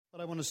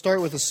I want to start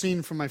with a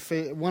scene from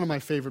one of my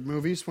favorite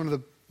movies, one of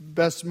the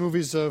best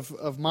movies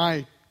of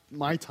my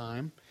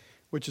time,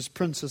 which is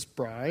Princess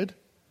Bride.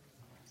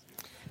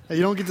 Now,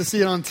 you don't get to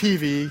see it on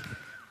TV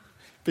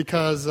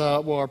because,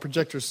 our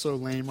projector's so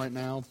lame right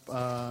now,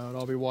 it'll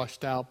all be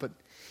washed out. But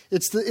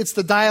it's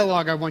the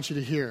dialogue I want you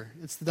to hear.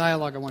 It's the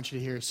dialogue I want you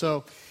to hear.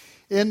 So,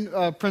 in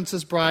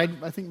Princess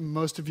Bride, I think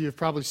most of you have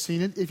probably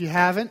seen it. If you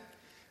haven't,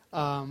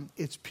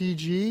 it's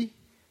PG.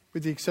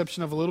 With the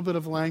exception of a little bit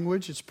of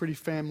language, it's pretty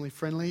family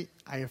friendly.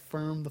 I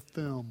affirm the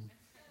film.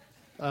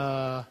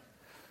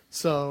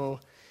 So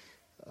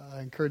I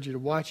encourage you to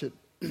watch it.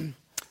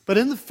 But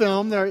in the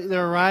film,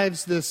 there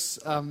arrives this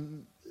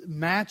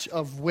match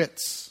of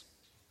wits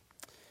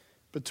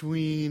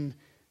between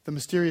the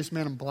mysterious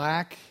man in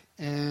black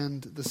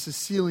and the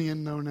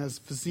Sicilian known as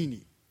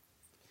Vizzini.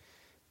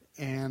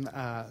 And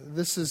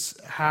this is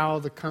how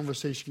the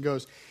conversation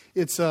goes.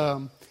 It's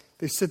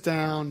they sit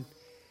down,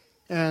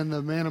 and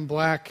the man in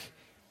black,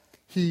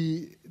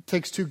 he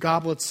takes 2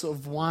 goblets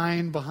of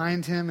wine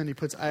behind him, and he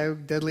puts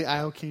deadly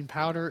iocane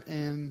powder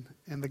in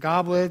the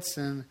goblets,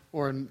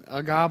 or in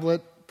a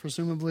goblet,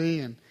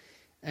 presumably,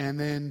 and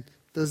then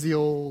does the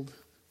old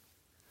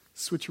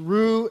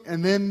switcheroo,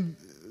 and then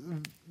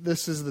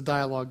this is the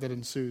dialogue that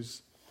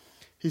ensues.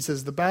 He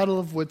says, "The battle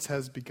of wits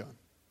has begun.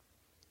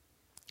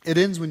 It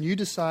ends when you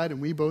decide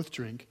and we both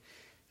drink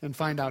and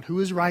find out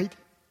who is right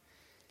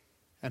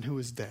and who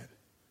is dead."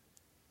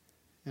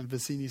 And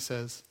Vizzini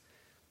says,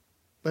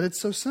 "But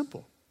it's so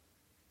simple.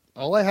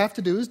 All I have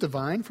to do is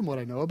divine from what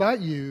I know about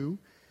you.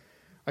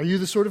 Are you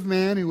the sort of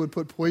man who would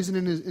put poison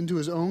into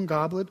his own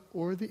goblet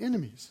or the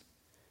enemy's?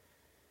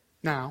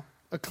 Now,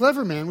 a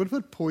clever man would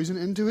put poison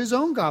into his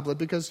own goblet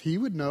because he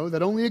would know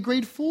that only a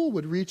great fool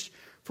would reach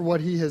for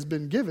what he has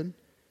been given.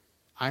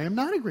 I am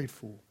not a great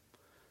fool,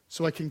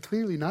 so I can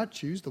clearly not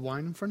choose the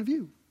wine in front of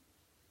you.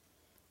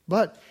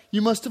 But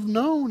you must have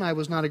known I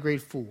was not a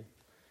great fool.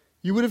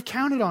 You would have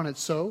counted on it,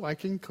 so I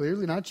can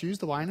clearly not choose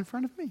the wine in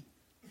front of me."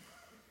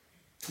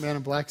 The man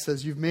in black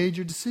says, "You've made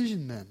your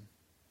decision then."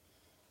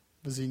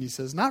 Vizzini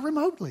says, "Not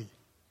remotely.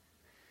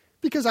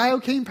 Because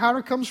iocane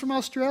powder comes from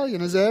Australia,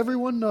 and as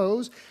everyone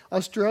knows,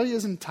 Australia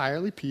is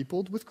entirely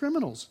peopled with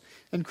criminals.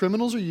 And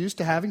criminals are used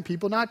to having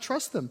people not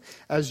trust them,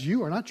 as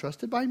you are not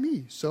trusted by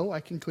me, so I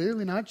can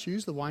clearly not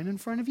choose the wine in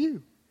front of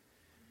you."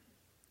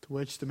 To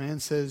which the man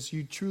says,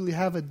 "You truly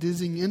have a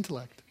dizzying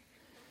intellect."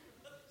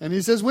 And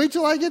he says, "Wait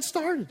till I get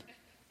started."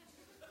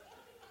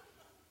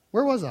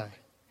 Where was I?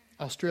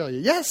 Australia.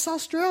 Yes,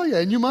 Australia.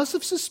 And you must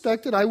have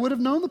suspected I would have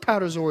known the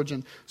powder's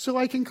origin, so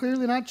I can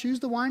clearly not choose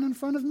the wine in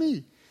front of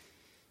me.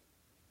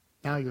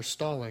 Now you're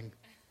stalling.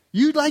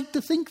 You'd like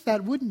to think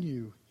that, wouldn't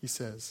you? He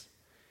says.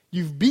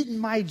 You've beaten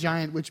my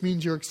giant, which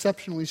means you're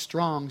exceptionally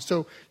strong.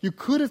 So you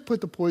could have put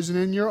the poison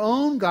in your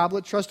own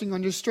goblet, trusting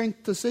on your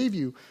strength to save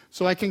you.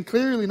 So I can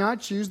clearly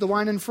not choose the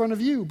wine in front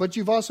of you. But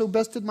you've also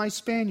bested my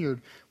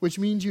Spaniard, which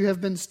means you have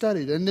been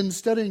studied. And in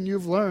studying,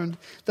 you've learned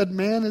that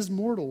man is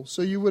mortal.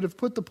 So you would have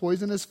put the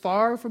poison as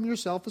far from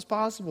yourself as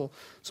possible.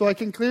 So I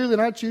can clearly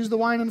not choose the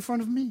wine in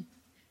front of me.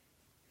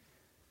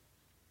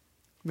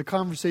 The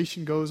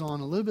conversation goes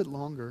on a little bit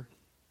longer.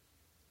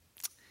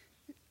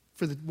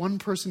 For the one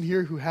person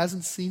here who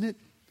hasn't seen it,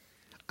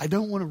 I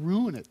don't want to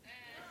ruin it.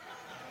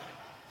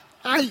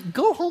 I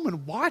go home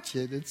and watch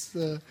it.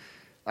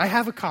 I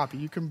have a copy.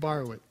 You can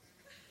borrow it.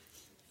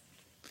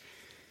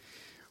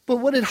 But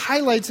what it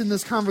highlights in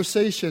this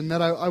conversation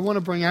that I want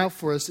to bring out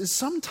for us is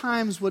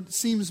sometimes what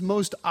seems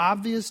most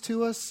obvious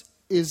to us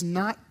is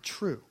not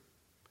true.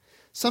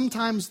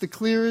 Sometimes the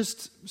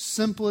clearest,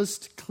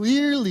 simplest,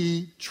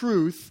 clearly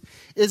truth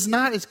is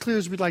not as clear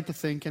as we'd like to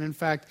think, and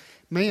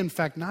may in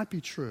fact not be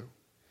true.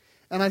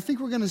 And I think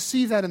we're going to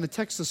see that in the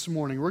text this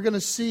morning. We're going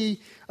to see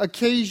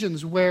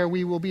occasions where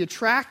we will be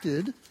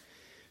attracted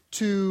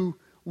to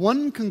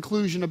one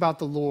conclusion about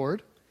the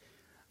Lord.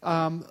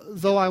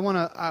 Though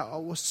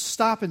I'll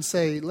stop and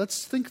say,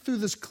 let's think through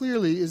this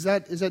clearly. Is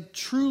that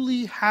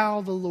truly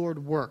how the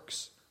Lord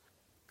works?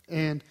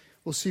 And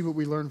we'll see what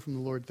we learn from the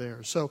Lord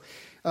there. So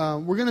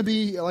we're going to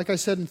be, like I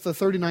said, in the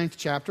 39th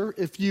chapter.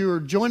 If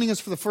you're joining us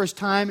for the first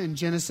time in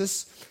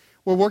Genesis,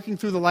 we're working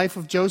through the life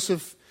of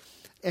Joseph.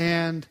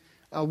 And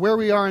where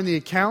we are in the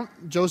account,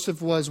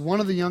 Joseph was one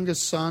of the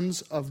youngest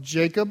sons of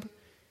Jacob.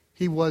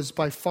 He was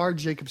by far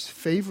Jacob's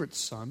favorite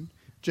son.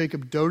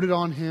 Jacob doted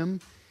on him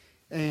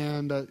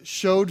and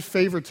showed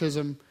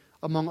favoritism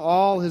among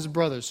all his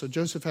brothers. So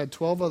Joseph had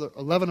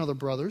 11 other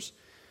brothers,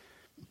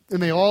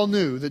 and they all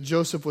knew that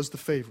Joseph was the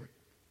favorite.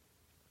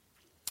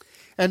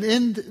 And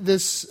in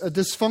this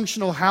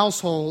dysfunctional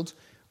household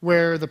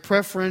where the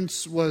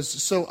preference was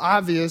so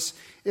obvious,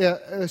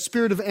 a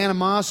spirit of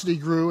animosity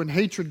grew and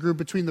hatred grew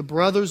between the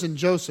brothers and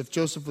Joseph.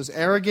 Joseph was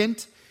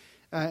arrogant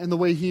in the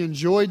way he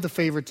enjoyed the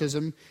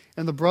favoritism,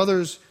 and the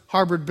brothers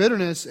harbored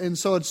bitterness. And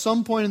so at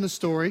some point in the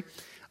story,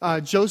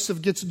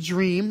 Joseph gets a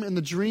dream, and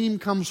the dream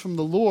comes from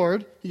the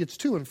Lord. He gets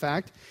 2, in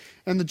fact.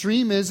 And the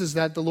dream is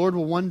that the Lord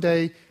will one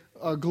day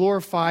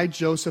glorify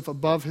Joseph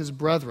above his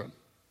brethren.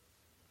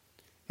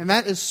 And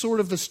that is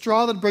sort of the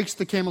straw that breaks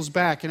the camel's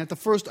back. And at the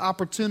first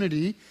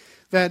opportunity,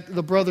 that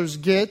the brothers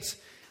get.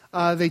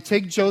 They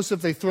take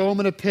Joseph, they throw him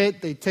in a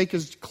pit, they take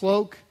his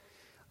cloak.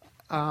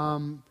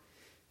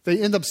 They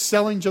end up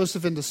selling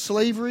Joseph into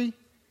slavery,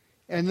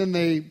 and then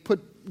they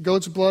put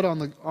goat's blood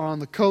on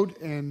the coat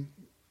and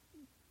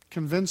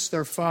convince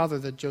their father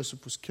that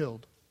Joseph was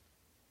killed.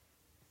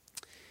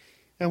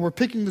 And we're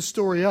picking the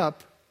story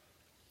up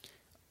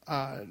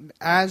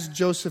as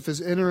Joseph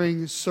is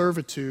entering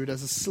servitude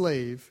as a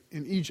slave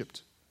in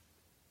Egypt.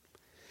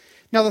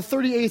 Now, the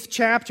 38th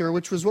chapter,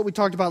 which was what we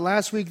talked about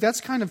last week, that's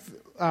kind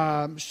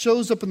of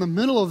shows up in the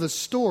middle of the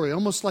story,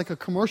 almost like a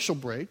commercial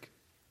break.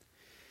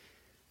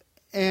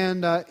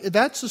 And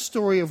that's the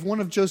story of one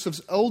of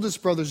Joseph's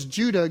oldest brothers,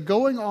 Judah,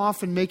 going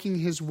off and making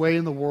his way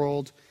in the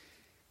world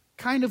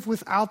kind of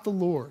without the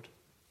Lord,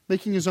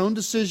 making his own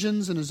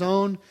decisions and his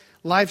own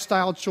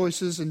lifestyle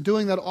choices, and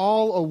doing that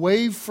all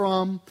away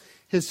from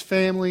his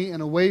family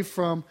and away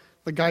from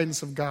the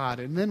guidance of God.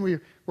 And then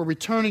we're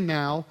returning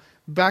now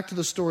back to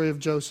the story of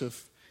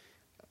Joseph.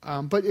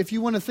 But if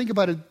you want to think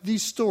about it,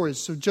 these stories,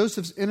 so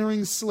Joseph's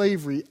entering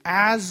slavery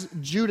as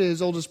Judah,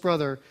 his oldest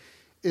brother,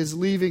 is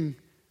leaving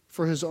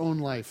for his own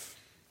life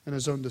and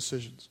his own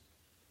decisions.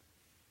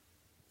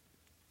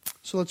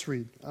 So let's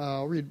read.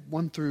 I'll read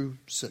 1 through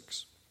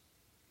 6.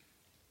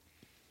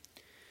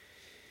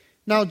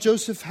 Now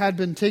Joseph had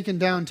been taken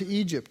down to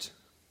Egypt.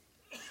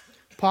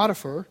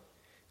 Potiphar,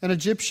 an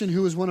Egyptian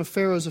who was one of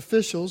Pharaoh's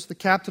officials, the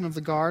captain of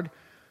the guard,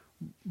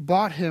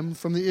 bought him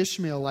from the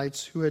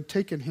Ishmaelites who had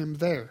taken him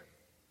there.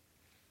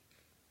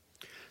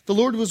 The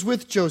Lord was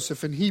with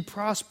Joseph, and he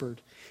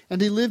prospered,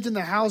 and he lived in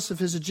the house of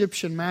his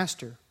Egyptian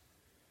master.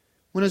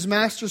 When his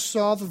master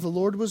saw that the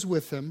Lord was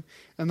with him,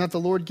 and that the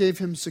Lord gave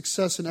him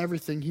success in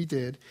everything he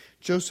did,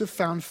 Joseph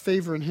found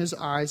favor in his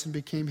eyes and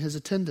became his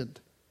attendant.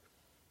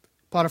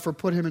 Potiphar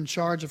put him in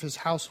charge of his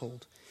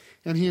household,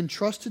 and he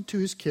entrusted to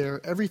his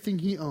care everything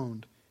he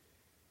owned.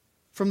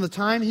 From the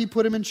time he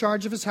put him in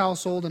charge of his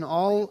household and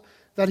all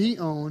that he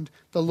owned,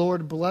 the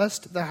Lord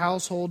blessed the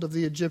household of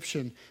the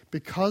Egyptian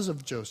because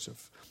of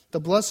Joseph. The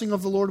blessing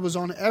of the Lord was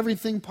on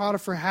everything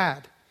Potiphar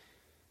had,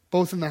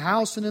 both in the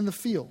house and in the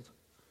field.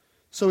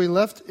 So he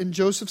left in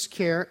Joseph's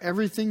care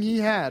everything he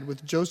had,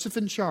 with Joseph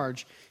in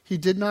charge. He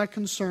did not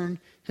concern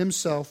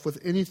himself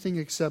with anything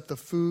except the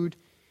food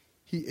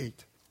he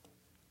ate.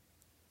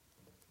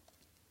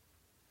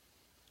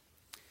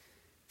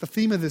 The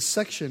theme of this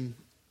section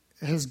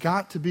has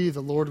got to be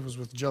the Lord was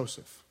with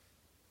Joseph.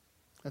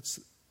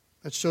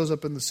 That shows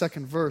up in the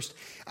second verse.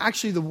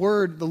 Actually, the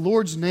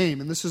Lord's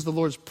name, and this is the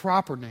Lord's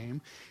proper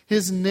name,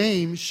 his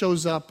name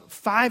shows up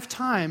 5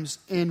 times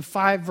in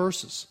 5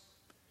 verses.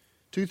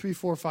 2, 3,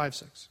 4, 5,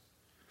 6.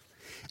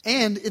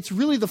 And it's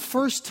really the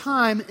first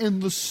time in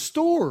the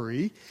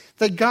story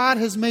that God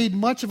has made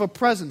much of a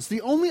presence.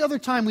 The only other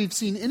time we've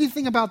seen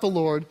anything about the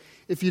Lord,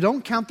 if you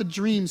don't count the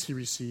dreams he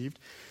received,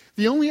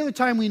 the only other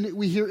time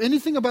we hear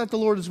anything about the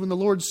Lord is when the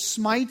Lord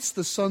smites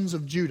the sons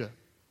of Judah.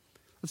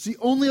 It's the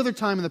only other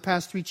time in the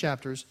past 3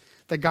 chapters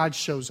that God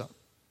shows up.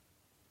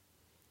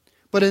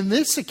 But in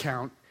this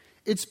account,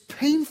 it's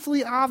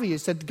painfully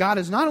obvious that God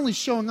is not only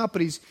showing up,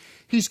 but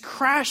He's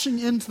crashing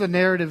into the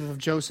narrative of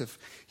Joseph.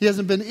 He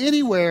hasn't been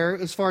anywhere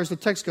as far as the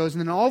text goes, and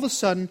then all of a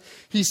sudden,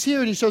 he's here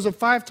and he shows up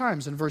 5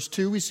 times. In verse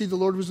 2, we see the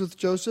Lord was with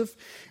Joseph.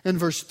 In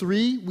verse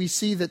 3, we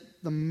see that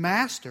the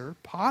master,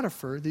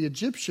 Potiphar, the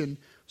Egyptian,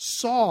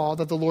 saw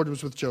that the Lord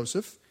was with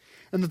Joseph,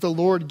 and that the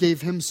Lord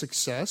gave him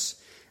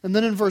success. And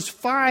then in verse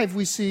 5,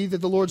 we see that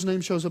the Lord's name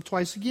shows up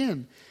twice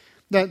again.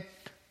 That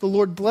the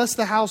Lord blessed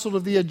the household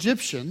of the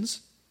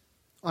Egyptians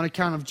on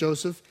account of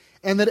Joseph,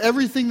 and that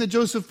everything that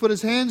Joseph put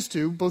his hands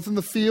to, both in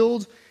the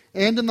field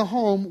and in the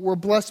home, were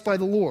blessed by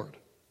the Lord.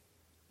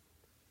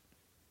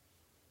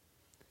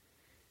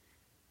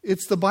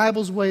 It's the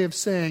Bible's way of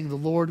saying the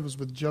Lord was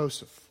with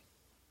Joseph.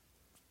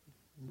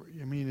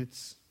 I mean,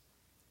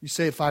 you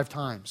say it 5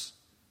 times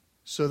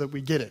so that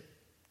we get it.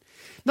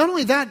 Not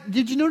only that,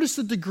 did you notice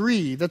the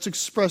degree that's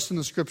expressed in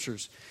the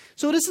Scriptures?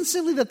 So it isn't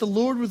simply that the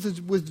Lord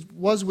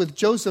was with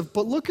Joseph,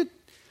 but look at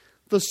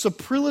the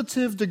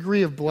superlative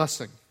degree of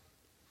blessing.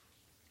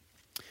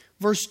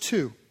 Verse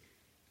 2,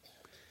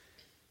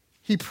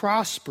 he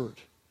prospered.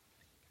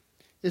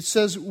 It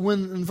says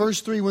in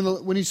verse 3, when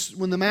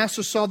the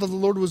master saw that the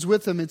Lord was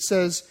with him, it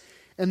says,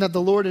 and that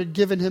the Lord had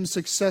given him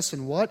success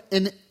in what?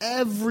 In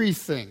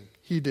everything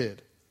he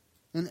did.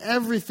 In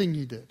everything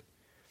he did.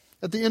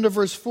 At the end of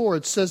verse 4,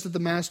 it says that the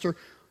master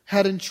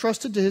had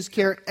entrusted to his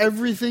care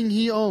everything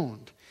he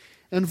owned.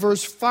 In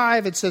verse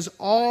 5, it says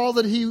all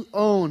that he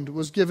owned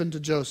was given to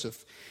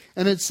Joseph.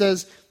 And it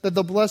says that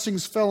the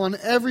blessings fell on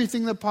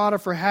everything that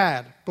Potiphar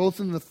had, both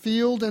in the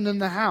field and in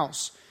the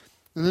house.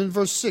 And then in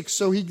verse 6,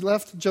 so he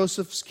left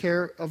Joseph's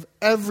care of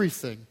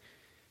everything.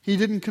 He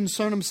didn't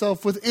concern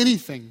himself with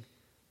anything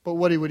but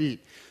what he would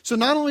eat. So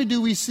not only do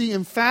we see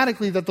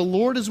emphatically that the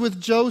Lord is with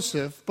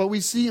Joseph, but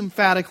we see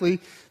emphatically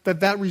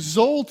that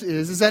result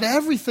is that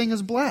everything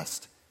is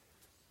blessed.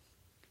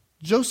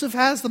 Joseph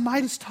has the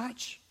Midas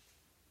touch.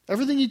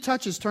 Everything he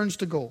touches turns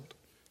to gold.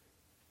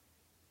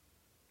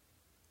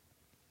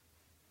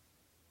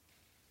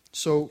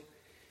 So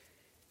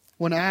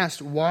when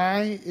asked,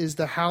 why is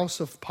the house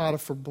of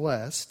Potiphar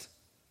blessed?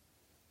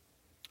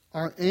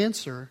 Our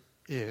answer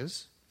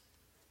is,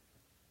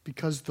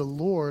 because the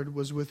Lord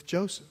was with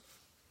Joseph.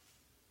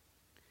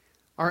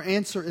 Our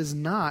answer is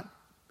not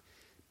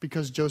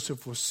because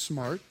Joseph was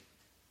smart,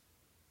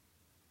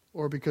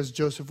 or because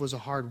Joseph was a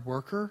hard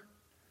worker,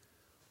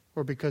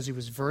 or because he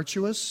was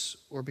virtuous,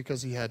 or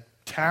because he had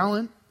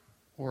talent,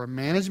 or a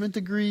management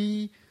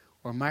degree,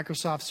 or a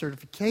Microsoft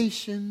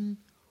certification,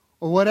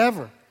 or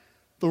whatever.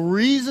 The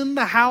reason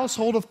the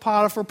household of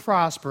Potiphar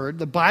prospered,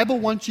 the Bible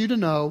wants you to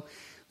know,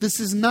 this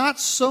is not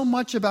so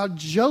much about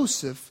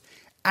Joseph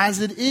as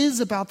it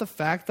is about the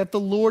fact that the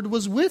Lord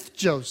was with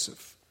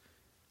Joseph.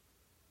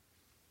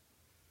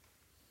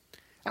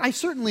 I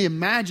certainly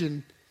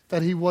imagine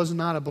that he was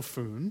not a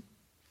buffoon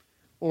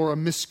or a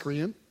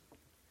miscreant.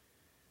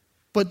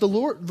 But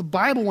the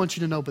Bible wants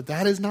you to know, but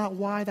that is not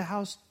why the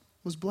house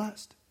was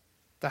blessed.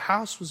 The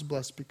house was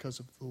blessed because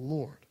of the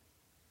Lord.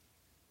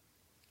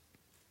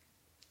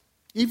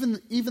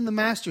 Even the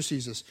master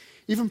sees this.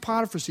 Even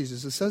Potiphar sees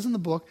this. It says in the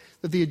book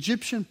that the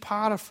Egyptian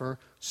Potiphar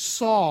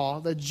saw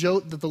that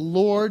the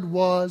Lord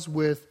was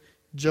with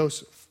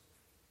Joseph.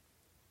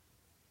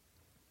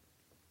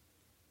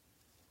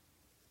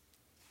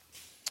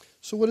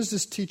 So what does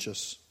this teach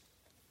us?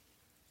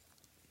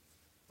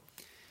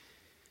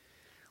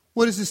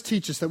 What does this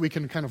teach us that we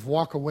can kind of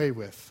walk away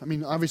with? I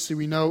mean, obviously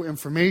we know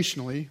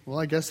informationally, well,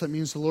 I guess that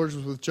means the Lord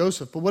was with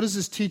Joseph. But what does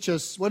this teach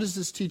us? What does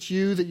this teach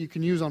you that you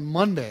can use on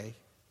Monday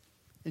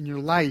in your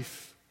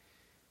life?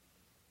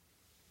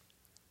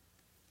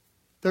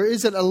 There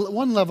is, at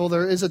one level,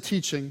 there is a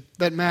teaching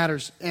that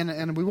matters.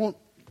 And we won't...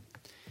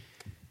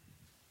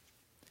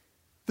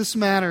 This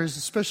matters,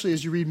 especially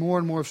as you read more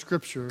and more of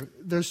Scripture.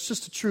 There's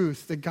just a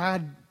truth that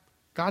God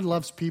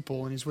loves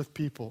people and He's with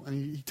people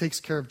and He takes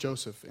care of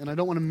Joseph. And I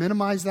don't want to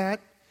minimize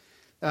that.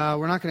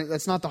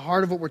 That's not the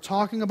heart of what we're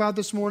talking about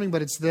this morning,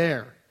 but it's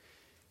there.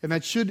 And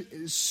that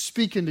should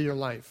speak into your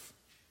life.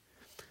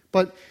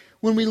 But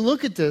when we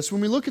look at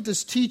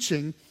this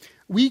teaching,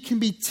 we can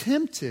be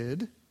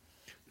tempted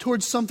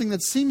towards something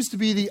that seems to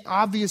be the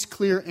obvious,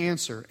 clear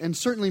answer. And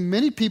certainly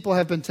many people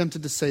have been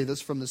tempted to say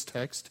this from this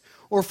text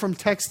or from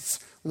texts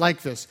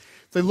like this.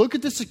 They look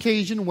at this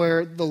occasion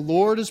where the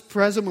Lord is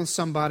present with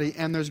somebody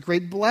and there's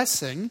great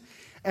blessing,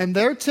 and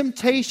their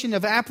temptation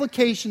of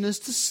application is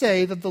to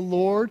say that the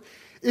Lord,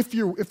 if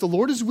the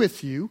Lord is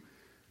with you,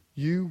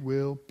 you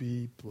will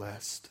be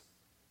blessed.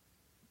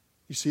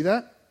 You see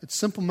that? It's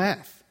simple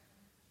math.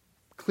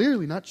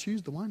 Clearly not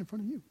choose the line in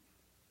front of you.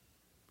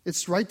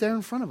 It's right there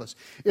in front of us.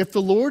 If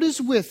the Lord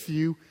is with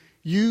you,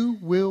 you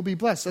will be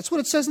blessed. That's what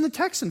it says in the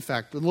text, in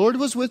fact. The Lord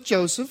was with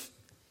Joseph,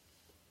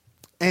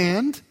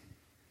 and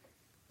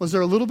was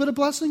there a little bit of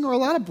blessing or a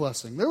lot of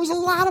blessing? There was a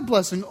lot of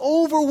blessing,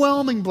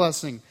 overwhelming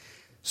blessing,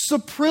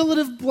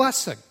 superlative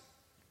blessing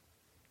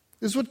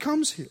is what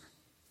comes here.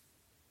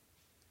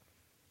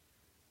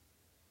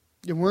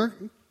 And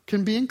we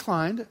can be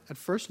inclined at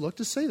first look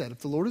to say that. If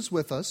the Lord is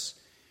with us,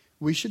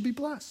 we should be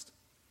blessed.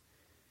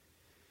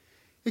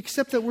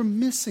 Except that we're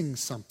missing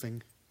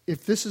something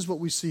if this is what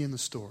we see in the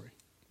story.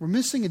 We're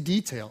missing a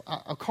detail.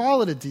 I'll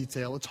call it a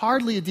detail. It's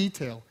hardly a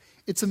detail.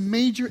 It's a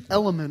major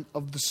element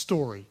of the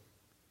story.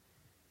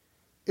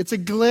 It's a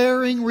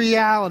glaring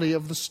reality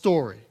of the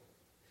story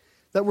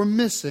that we're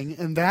missing,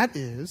 and that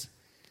is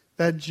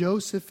that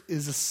Joseph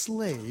is a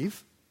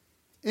slave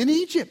in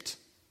Egypt.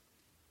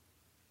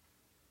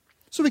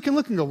 So we can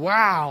look and go,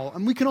 wow,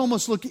 and we can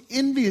almost look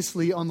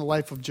enviously on the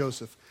life of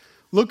Joseph.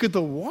 Look at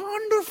the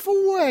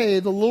wonderful way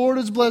the Lord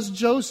has blessed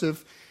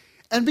Joseph,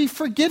 and be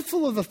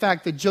forgetful of the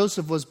fact that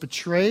Joseph was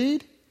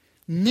betrayed,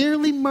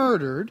 nearly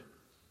murdered,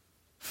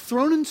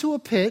 thrown into a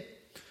pit,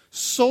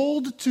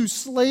 sold to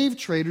slave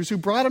traders who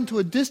brought him to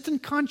a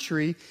distant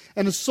country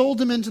and has sold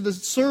him into the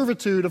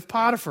servitude of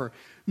Potiphar.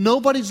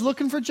 Nobody's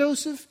looking for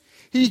Joseph.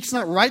 He's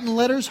not writing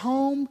letters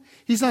home.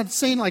 He's not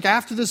saying, like,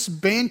 after this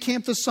band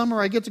camp this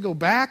summer, I get to go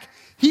back.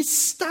 He's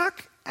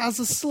stuck as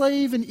a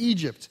slave in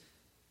Egypt,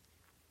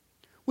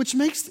 which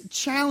makes it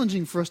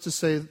challenging for us to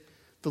say,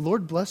 the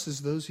Lord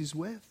blesses those He's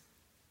with.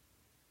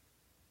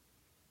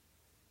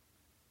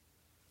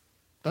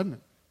 Doesn't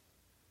it?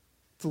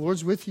 If the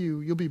Lord's with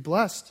you, you'll be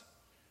blessed.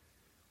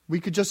 We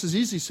could just as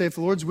easily say, if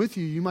the Lord's with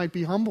you, you might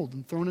be humbled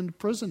and thrown into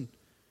prison,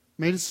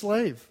 made a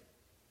slave,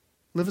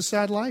 live a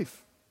sad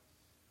life.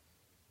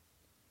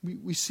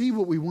 We see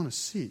what we want to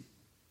see.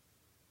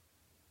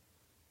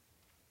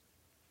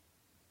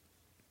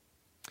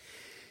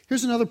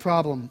 Here's another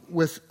problem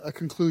with a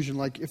conclusion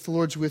like, if the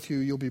Lord's with you,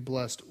 you'll be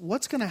blessed.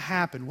 What's going to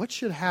happen? What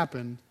should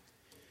happen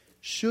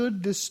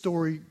should this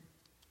story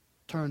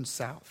turn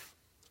south?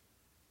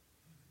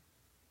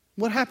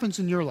 What happens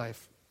in your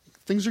life?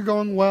 Things are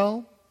going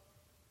well.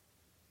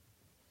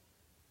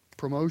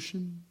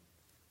 Promotion,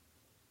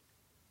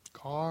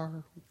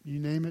 car, you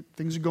name it.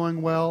 Things are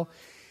going well.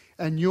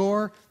 And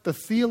the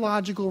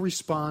theological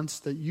response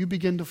that you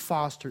begin to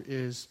foster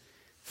is,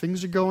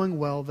 things are going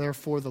well,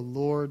 therefore the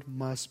Lord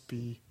must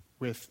be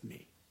with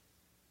me.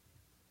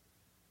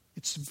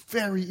 It's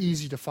very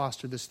easy to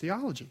foster this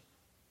theology.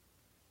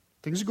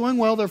 Things are going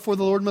well, therefore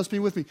the Lord must be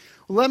with me.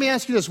 Well, let me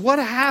ask you this. What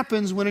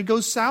happens when it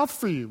goes south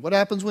for you? What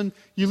happens when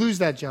you lose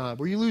that job,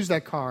 or you lose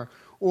that car,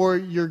 or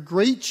your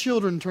great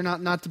children turn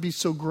out not to be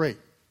so great,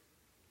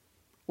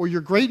 or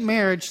your great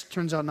marriage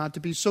turns out not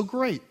to be so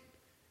great,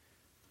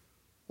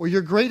 or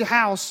your great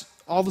house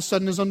all of a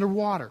sudden is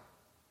underwater?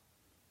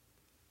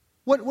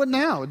 What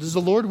now? Is the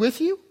Lord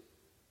with you?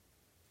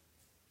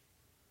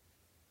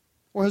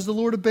 Or has the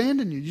Lord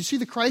abandoned you? You see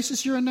the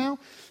crisis you're in now?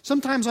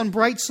 Sometimes on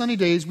bright sunny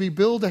days, we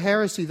build a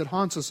heresy that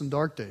haunts us in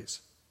dark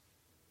days.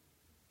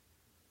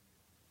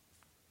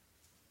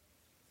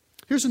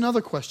 Here's another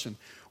question.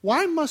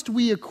 Why must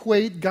we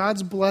equate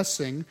God's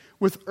blessing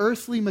with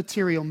earthly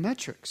material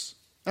metrics?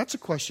 That's a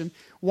question.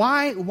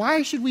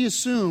 Why should we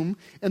assume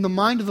in the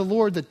mind of the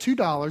Lord that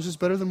 $2 is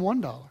better than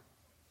 $1?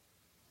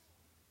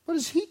 What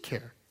does He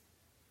care?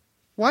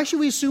 Why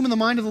should we assume in the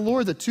mind of the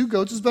Lord that 2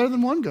 goats is better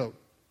than 1 goat?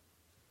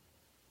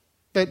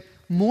 That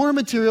more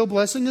material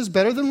blessing is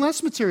better than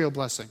less material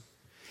blessing.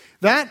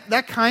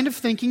 That kind of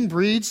thinking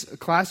breeds a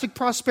classic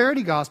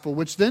prosperity gospel,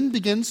 which then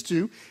begins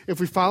to, if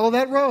we follow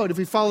that road, if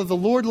we follow the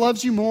Lord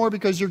loves you more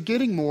because you're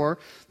getting more,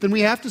 then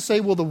we have to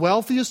say, well, the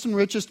wealthiest and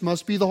richest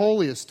must be the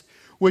holiest,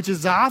 which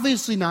is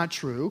obviously not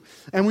true.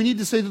 And we need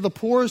to say that the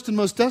poorest and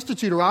most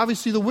destitute are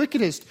obviously the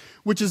wickedest,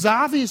 which is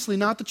obviously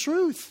not the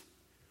truth.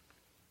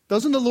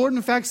 Doesn't the Lord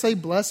in fact say,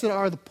 blessed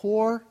are the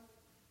poor?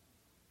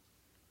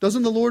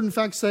 Doesn't the Lord in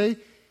fact say,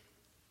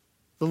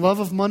 the love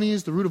of money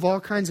is the root of all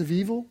kinds of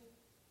evil?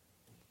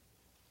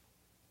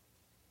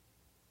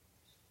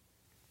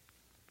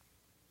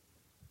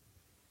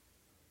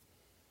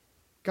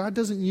 God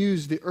doesn't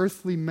use the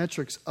earthly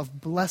metrics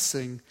of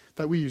blessing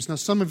that we use. Now,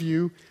 some of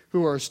you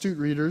who are astute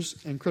readers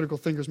and critical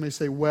thinkers may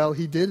say, well,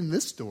 He did in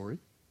this story.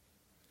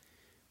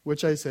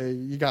 Which I say,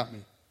 you got me.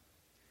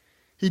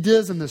 He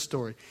does in this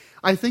story.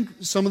 I think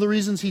some of the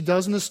reasons He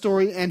does in this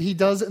story, and He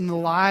does in the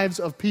lives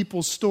of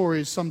people's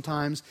stories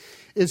sometimes,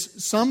 is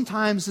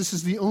sometimes this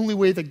is the only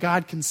way that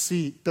God can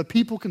see, that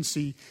people can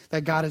see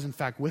that God is in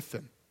fact with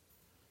them.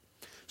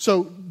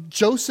 So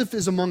Joseph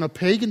is among a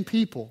pagan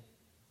people,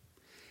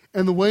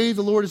 and the way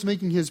the Lord is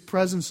making His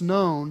presence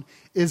known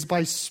is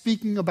by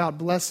speaking about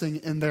blessing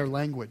in their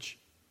language.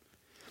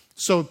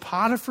 So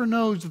Potiphar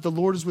knows that the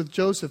Lord is with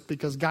Joseph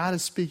because God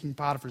is speaking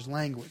Potiphar's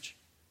language.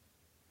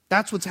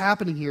 That's what's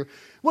happening here.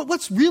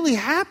 What's really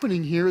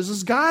happening here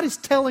is God is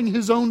telling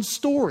His own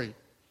story.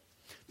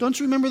 Don't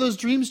you remember those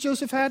dreams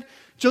Joseph had?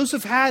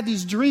 Joseph had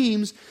these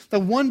dreams that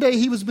one day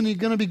he was going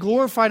to be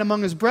glorified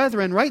among his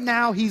brethren. Right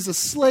now, he's a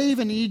slave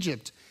in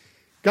Egypt.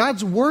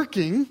 God's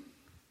working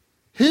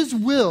His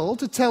will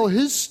to tell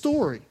His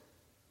story.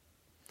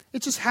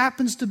 It just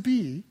happens to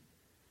be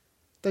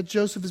that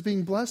Joseph is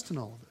being blessed in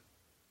all of it.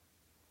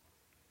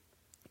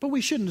 But we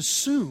shouldn't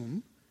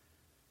assume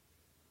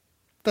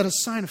that a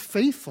sign of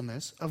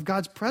faithfulness, of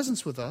God's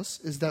presence with us,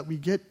 is that we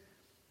get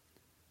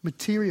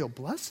material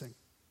blessing.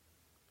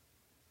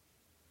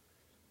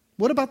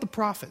 What about the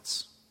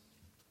prophets?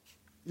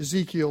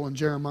 Ezekiel and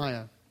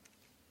Jeremiah.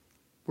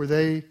 Were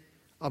they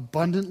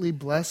abundantly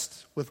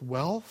blessed with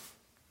wealth?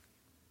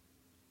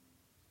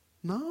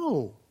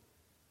 No.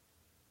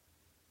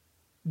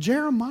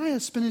 Jeremiah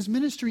spent his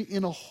ministry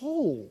in a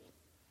hole.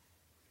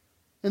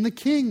 And the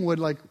king would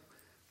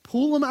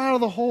pull him out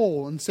of the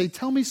hole and say,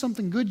 tell me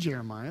something good,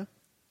 Jeremiah.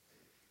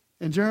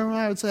 And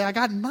Jeremiah would say, I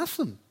got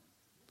nothing.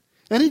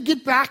 And he'd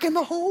get back in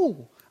the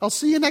hole. I'll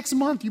see you next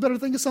month. You better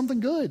think of something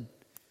good.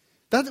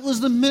 That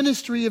was the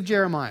ministry of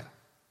Jeremiah.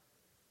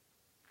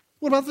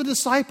 What about the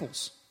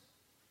disciples?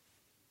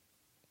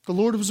 The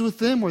Lord was with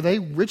them. Were they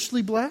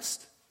richly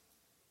blessed?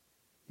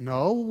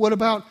 No. What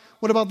about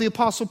the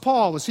Apostle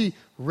Paul? Was he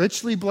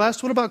richly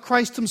blessed? What about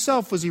Christ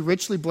Himself? Was He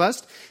richly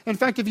blessed? In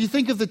fact, if you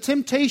think of the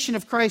temptation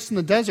of Christ in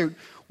the desert,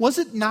 was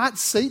it not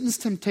Satan's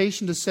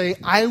temptation to say,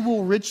 I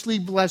will richly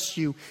bless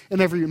you in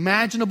every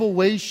imaginable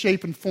way,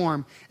 shape, and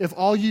form if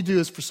all you do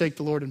is forsake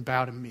the Lord and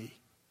bow to me?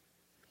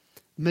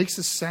 It makes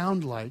it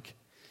sound like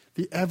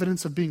the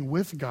evidence of being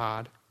with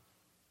God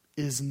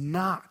is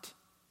not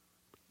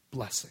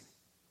blessing.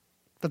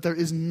 That there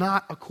is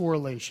not a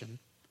correlation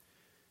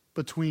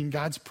between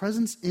God's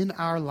presence in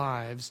our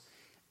lives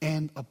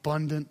and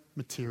abundant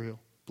material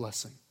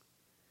blessing.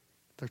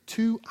 There are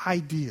two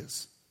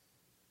ideas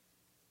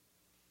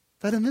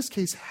that in this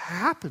case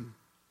happen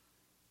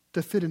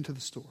to fit into the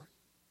story.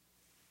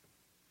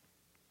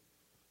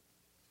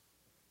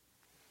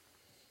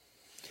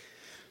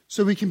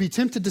 So we can be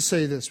tempted to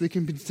say this. We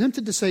can be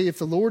tempted to say, if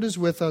the Lord is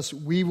with us,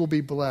 we will be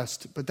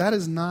blessed. But that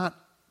is not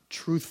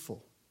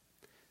truthful.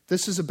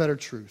 This is a better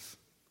truth.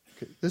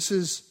 Okay, this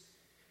is,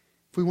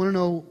 if we want to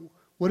know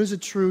what is a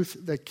truth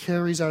that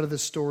carries out of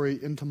this story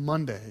into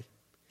Monday,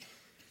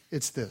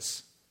 it's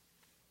this.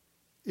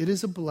 It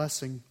is a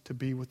blessing to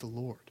be with the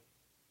Lord.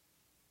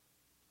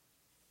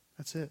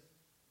 That's it.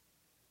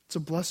 It's a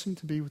blessing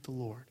to be with the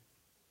Lord.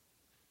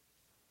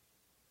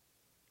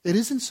 It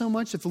isn't so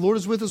much if the Lord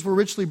is with us, we're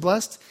richly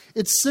blessed.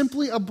 It's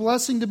simply a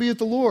blessing to be with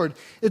the Lord.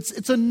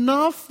 It's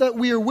enough that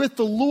we are with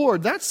the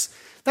Lord. That's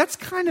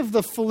kind of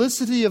the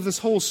felicity of this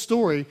whole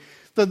story.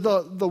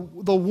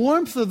 The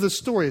warmth of the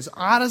story, as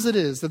odd as it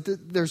is,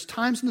 that there's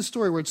times in the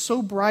story where it's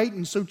so bright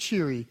and so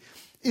cheery,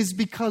 is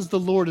because the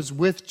Lord is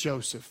with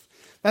Joseph.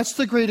 That's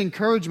the great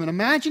encouragement.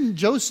 Imagine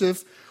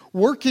Joseph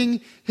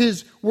working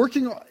as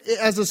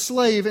a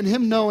slave and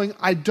him knowing,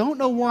 I don't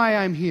know why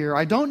I'm here.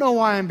 I don't know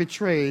why I'm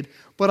betrayed,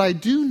 but I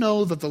do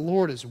know that the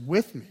Lord is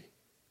with me.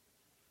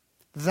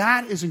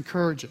 That is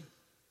encouraging.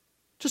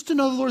 Just to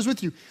know the Lord is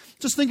with you.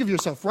 Just think of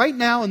yourself. Right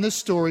now in this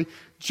story,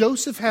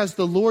 Joseph has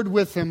the Lord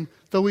with him,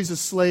 though he's a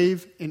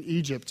slave in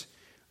Egypt.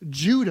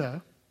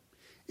 Judah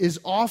is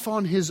off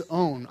on his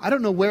own. I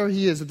don't know where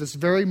he is at this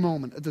very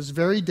moment, at this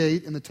very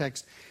date in the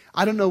text.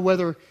 I don't know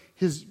whether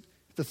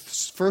the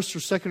first or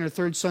second or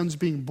third son's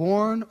being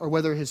born, or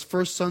whether his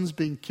first son's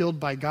being killed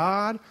by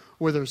God,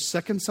 or whether his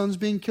second son's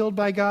being killed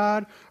by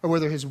God, or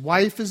whether his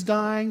wife is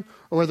dying,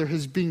 or whether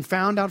he's being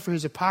found out for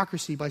his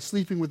hypocrisy by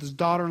sleeping with his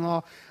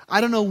daughter-in-law.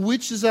 I don't know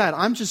which is that.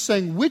 I'm just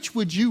saying, which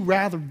would you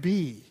rather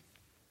be?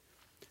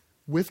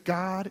 With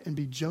God and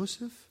be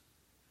Joseph?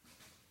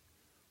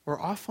 Or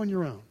off on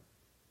your own?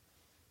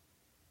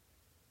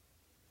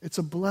 It's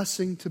a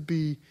blessing to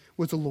be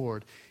with the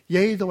Lord.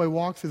 Yea, though I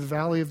walk through the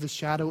valley of the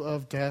shadow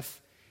of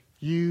death,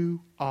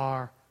 you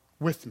are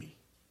with me,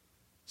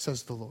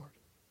 says the Lord.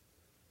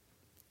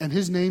 And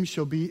his name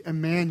shall be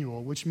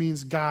Emmanuel, which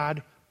means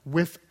God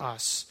with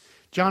us.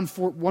 John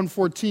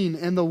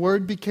 1:14, and the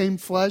Word became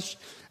flesh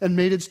and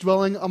made its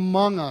dwelling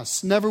among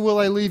us. Never will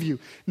I leave you.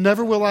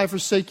 Never will I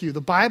forsake you. The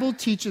Bible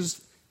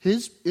teaches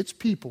its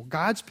people,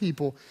 God's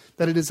people,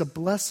 that it is a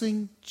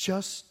blessing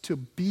just to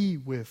be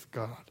with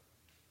God.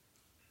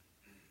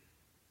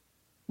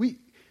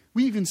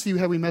 We even see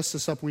how we mess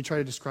this up when we try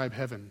to describe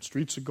heaven.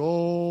 Streets of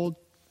gold,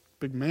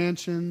 big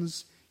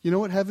mansions. You know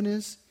what heaven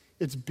is?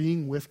 It's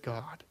being with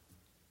God.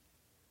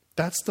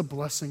 That's the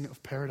blessing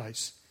of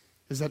paradise,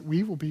 is that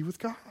we will be with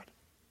God.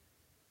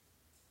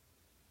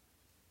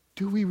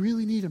 Do we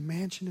really need a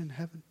mansion in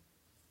heaven?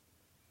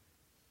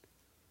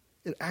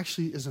 It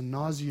actually is a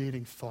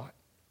nauseating thought,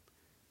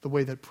 the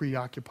way that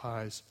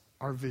preoccupies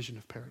our vision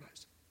of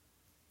paradise.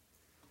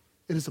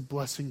 It is a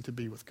blessing to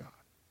be with God.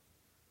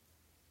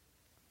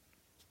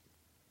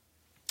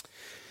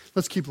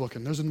 Let's keep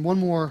looking. There's one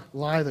more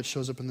lie that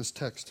shows up in this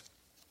text.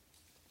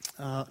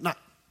 The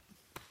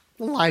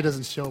lie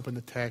doesn't show up in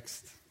the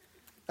text.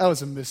 That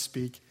was a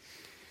misspeak.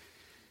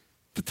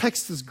 The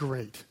text is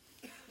great.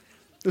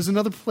 There's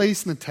another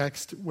place in the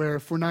text where,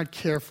 if we're not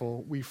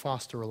careful, we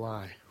foster a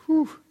lie.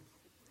 Whew.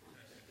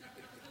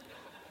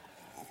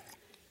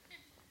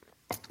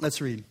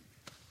 Let's read.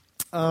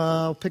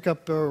 I'll pick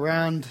up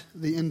around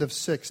the end of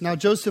 6. Now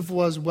Joseph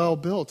was well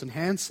built and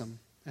handsome.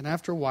 And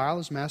after a while,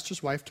 his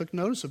master's wife took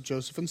notice of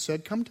Joseph and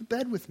said, "Come to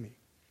bed with me."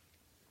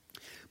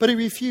 But he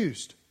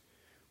refused.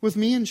 "With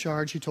me in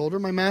charge," he told her,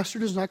 "my master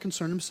does not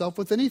concern himself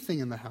with anything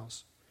in the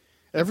house.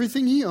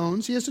 Everything he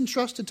owns, he has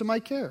entrusted to my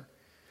care.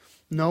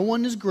 No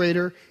one is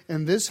greater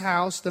in this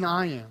house than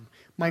I am.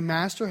 My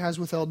master has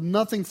withheld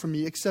nothing from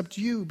me except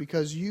you,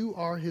 because you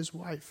are his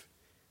wife.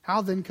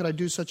 How then could I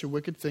do such a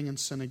wicked thing and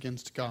sin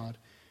against God?"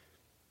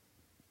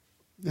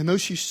 And though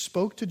she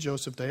spoke to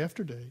Joseph day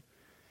after day,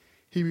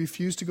 he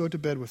refused to go to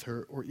bed with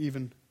her or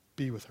even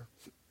be with her.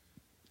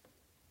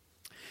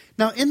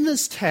 Now, in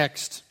this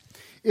text,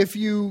 if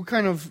you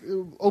kind of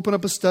open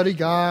up a study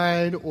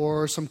guide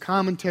or some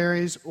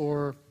commentaries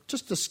or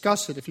just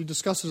discuss it, if you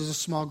discuss it as a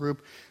small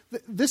group,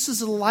 this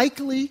is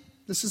likely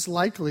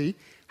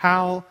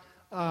how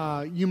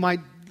you might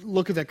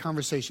look at that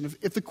conversation.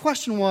 If the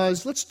question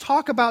was, let's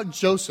talk about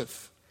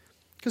Joseph,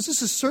 because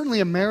this is certainly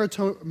a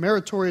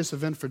meritorious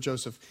event for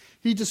Joseph.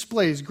 He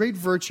displays great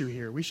virtue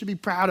here. We should be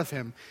proud of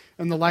him.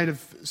 In the light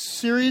of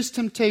serious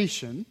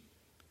temptation,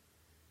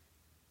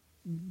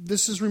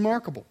 this is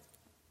remarkable.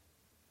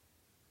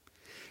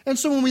 And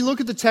so when we look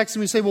at the text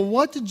and we say, well,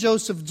 what did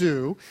Joseph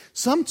do?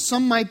 Some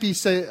might be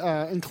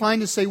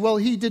inclined to say, well,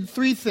 he did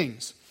 3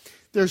 things.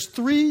 There's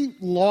 3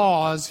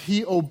 laws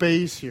he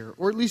obeys here,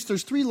 or at least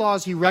there's 3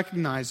 laws he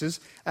recognizes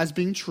as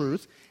being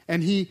truth,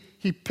 and he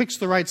picks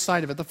the right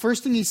side of it. The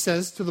first thing he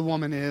says to the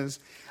woman is,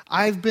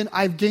 I've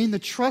gained the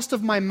trust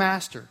of my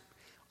master.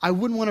 I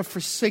wouldn't want to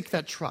forsake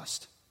that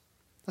trust.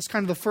 That's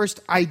kind of the first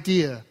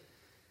idea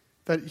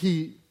that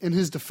he, in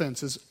his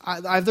defense, is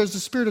there's a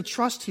spirit of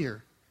trust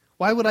here.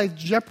 Why would I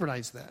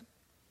jeopardize that?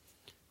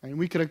 And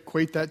we could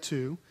equate that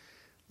to,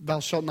 thou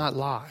shalt not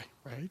lie,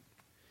 right?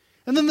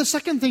 And then the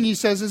second thing he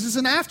says is,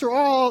 and after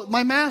all,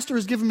 my master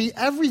has given me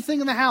everything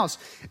in the house.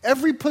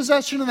 Every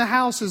possession in the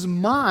house is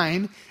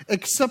mine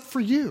except for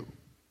you.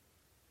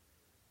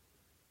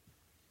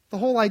 The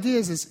whole idea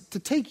is to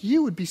take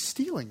you would be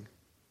stealing.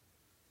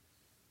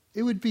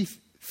 It would be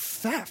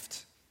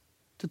theft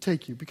to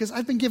take you, because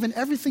I've been given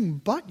everything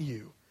but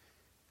you.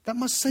 That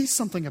must say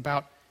something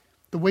about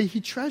the way he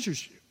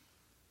treasures you.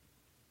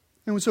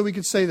 And so we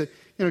could say that,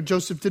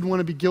 Joseph didn't want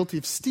to be guilty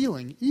of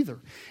stealing either.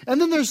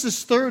 And then there's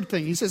this third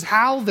thing. He says,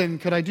 how then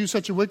could I do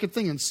such a wicked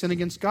thing and sin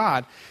against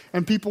God?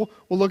 And people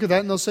will look at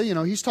that and they'll say,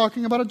 he's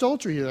talking about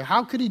adultery here.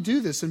 How could he do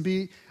this and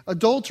be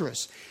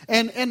adulterous?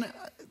 And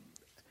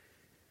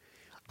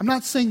I'm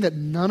not saying that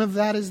none of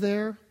that is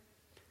there.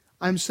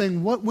 I'm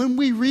saying when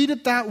we read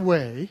it that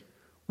way,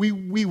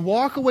 we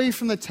walk away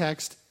from the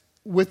text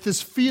with this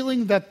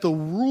feeling that the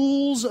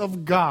rules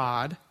of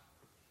God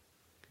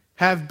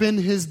have been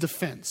his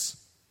defense.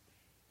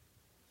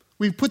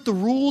 We put the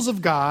rules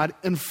of God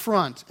in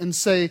front and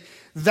say,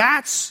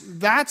 that's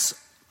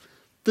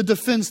the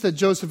defense that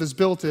Joseph has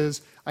built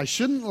is, I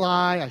shouldn't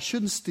lie, I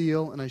shouldn't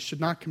steal, and I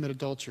should not commit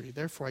adultery.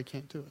 Therefore, I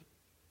can't do it.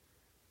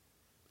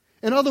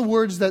 In other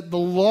words, that the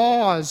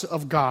laws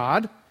of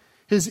God,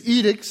 his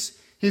edicts,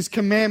 his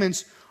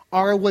commandments,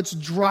 are what's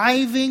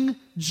driving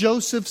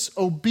Joseph's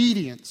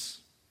obedience.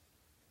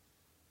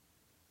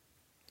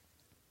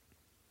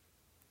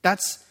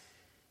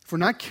 If we're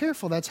not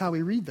careful, that's how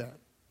we read that.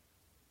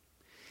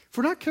 If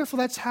we're not careful,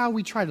 that's how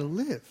we try to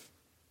live.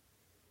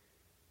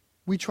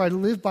 We try to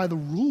live by the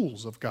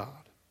rules of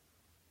God.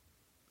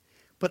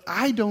 But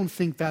I don't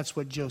think that's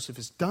what Joseph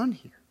has done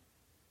here.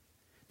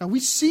 Now, we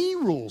see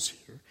rules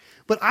here,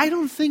 but I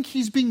don't think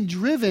he's being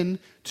driven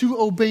to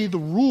obey the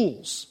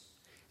rules.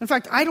 In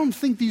fact, I don't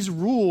think these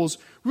rules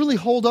really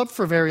hold up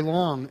for very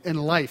long in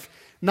life.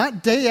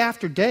 Not day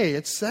after day.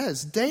 It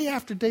says, day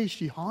after day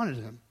she haunted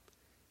him.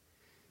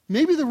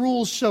 Maybe the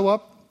rules show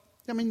up.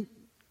 I mean,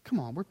 come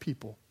on, we're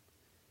people.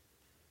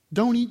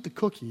 Don't eat the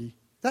cookie.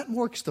 That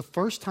works the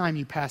first time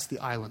you pass the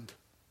island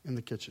in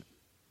the kitchen.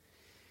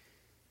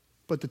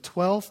 But the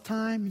 12th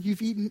time,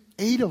 you've eaten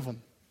 8 of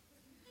them.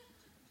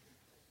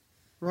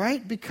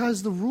 Right?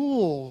 Because the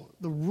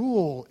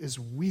rule is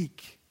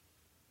weak.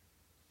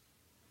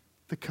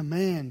 The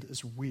command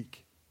is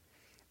weak.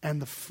 And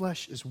the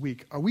flesh is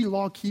weak. Are we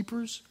law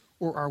keepers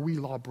or are we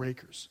law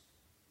breakers?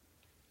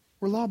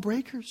 We're law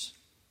breakers.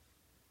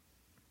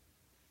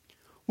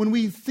 When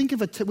we think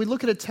of we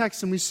look at a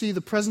text and we see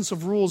the presence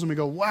of rules and we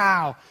go,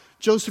 wow,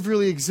 Joseph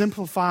really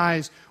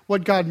exemplifies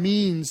what God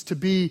means to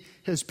be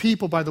his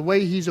people by the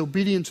way he's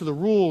obedient to the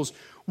rules.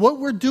 What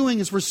we're doing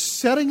is we're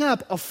setting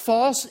up a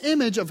false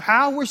image of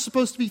how we're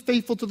supposed to be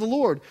faithful to the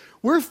Lord.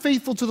 We're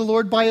faithful to the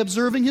Lord by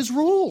observing his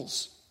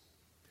rules.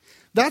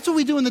 That's what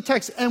we do in the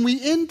text. And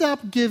we end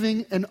up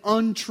giving an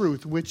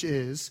untruth, which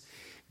is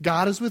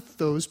God is with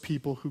those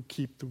people who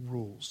keep the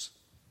rules.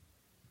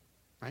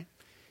 Right?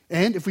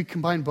 And if we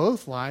combine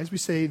both lies, we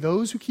say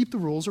those who keep the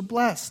rules are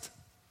blessed.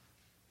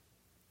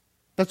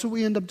 That's what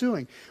we end up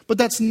doing. But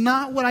that's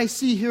not what I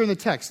see here in the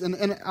text.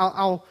 And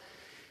I'll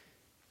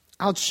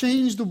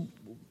change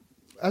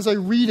as I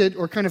read it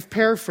or kind of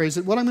paraphrase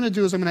it, what I'm going to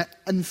do is I'm going to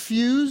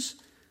infuse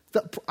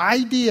the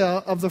idea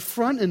of the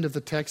front end of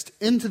the text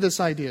into this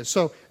idea.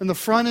 So in the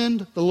front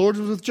end, the Lord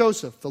was with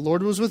Joseph. The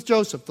Lord was with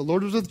Joseph. The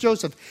Lord was with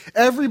Joseph.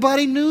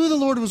 Everybody knew the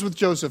Lord was with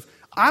Joseph.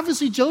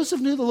 Obviously, Joseph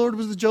knew the Lord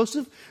was with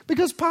Joseph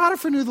because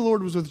Potiphar knew the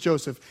Lord was with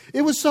Joseph.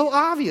 It was so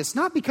obvious,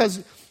 not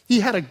because he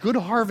had a good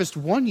harvest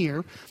one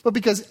year, but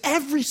because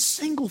every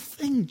single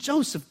thing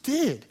Joseph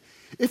did.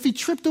 If he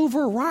tripped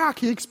over a rock,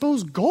 he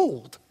exposed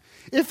gold.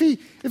 If he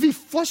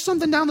flushed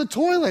something down the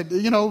toilet,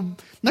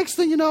 next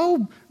thing you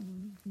know,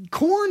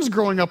 corn's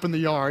growing up in the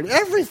yard.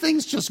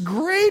 Everything's just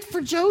great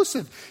for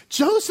Joseph.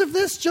 Joseph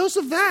this,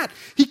 Joseph that.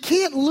 He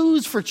can't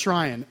lose for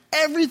trying.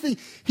 Everything.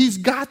 He's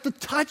got the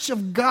touch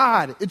of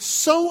God. It's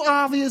so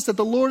obvious that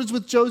the Lord is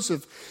with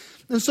Joseph.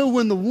 And so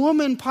when the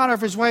woman,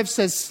 Potiphar's wife,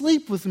 says,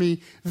 sleep with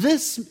me,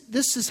 this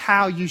is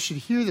how you should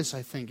hear this,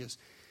 I think, is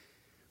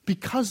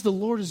because the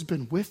Lord has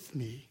been with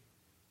me,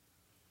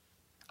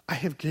 I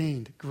have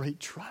gained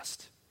great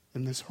trust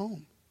in this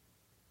home.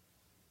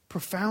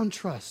 Profound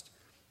trust.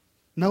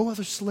 No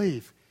other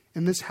slave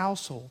in this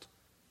household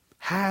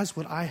has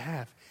what I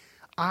have.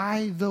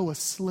 I, though a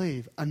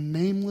slave, a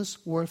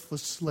nameless,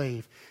 worthless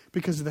slave,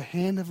 because of the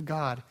hand of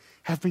God,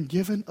 have been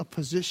given a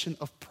position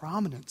of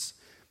prominence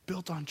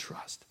built on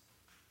trust.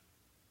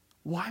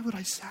 Why would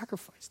I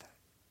sacrifice that?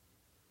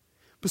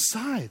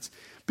 Besides,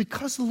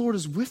 because the Lord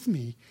is with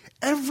me,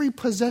 every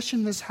possession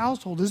in this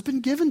household has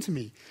been given to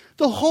me.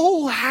 The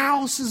whole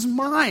house is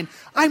mine.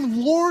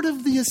 I'm Lord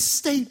of the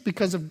estate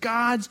because of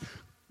God's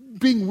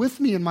being with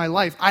me in my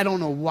life. I don't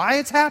know why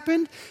it's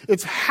happened.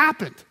 It's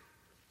happened.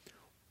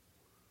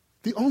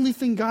 The only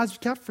thing God's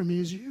kept from me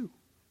is you.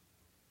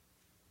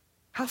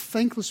 How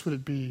thankless would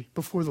it be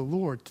before the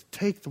Lord to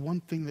take the one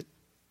thing that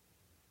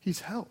he's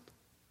held?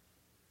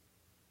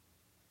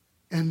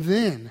 And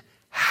then,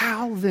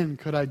 how then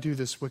could I do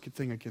this wicked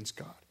thing against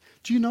God?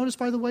 Do you notice,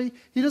 by the way,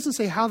 he doesn't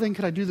say, how then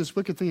could I do this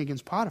wicked thing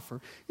against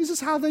Potiphar? He says,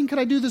 how then could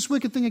I do this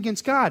wicked thing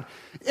against God?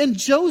 In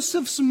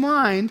Joseph's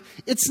mind,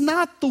 it's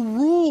not the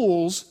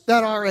rules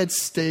that are at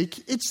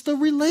stake. It's the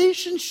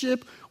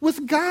relationship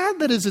with God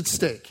that is at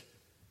stake.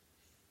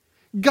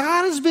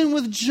 God has been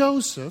with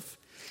Joseph,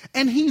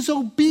 and he's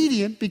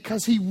obedient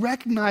because he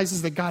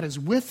recognizes that God is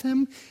with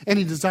him, and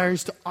he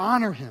desires to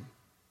honor him,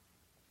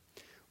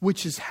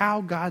 which is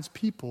how God's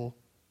people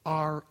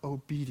are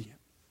obedient.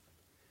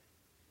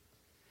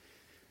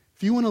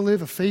 If you want to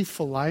live a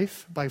faithful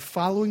life by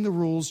following the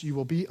rules, you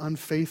will be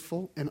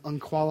unfaithful and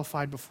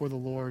unqualified before the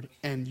Lord,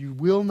 and you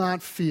will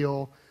not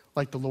feel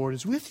like the Lord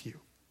is with you.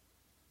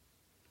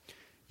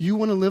 You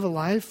want to live a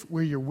life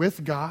where you're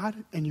with God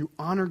and you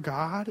honor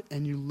God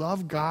and you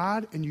love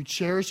God and you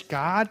cherish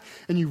God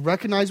and you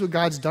recognize what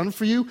God's done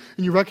for you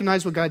and you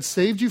recognize what God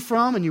saved you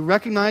from and you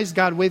recognize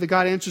the way that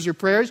God answers your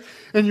prayers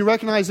and you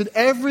recognize that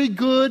every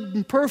good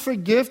and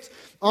perfect gift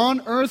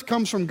on earth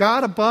comes from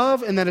God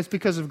above and that it's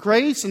because of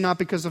grace and not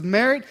because of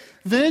merit,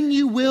 then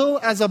you will,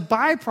 as a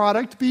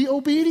byproduct, be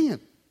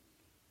obedient.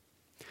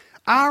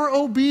 Our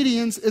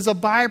obedience is a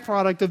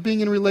byproduct of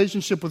being in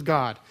relationship with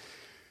God.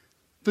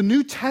 The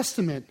New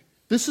Testament,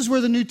 this is where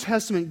the New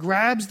Testament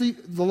grabs the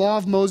law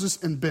of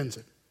Moses and bends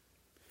it.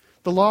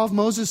 The law of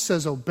Moses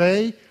says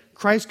obey.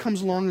 Christ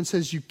comes along and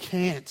says you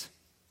can't.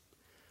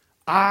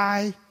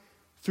 Through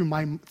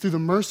the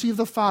mercy of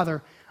the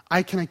Father,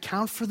 I can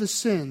account for the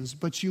sins,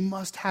 but you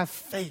must have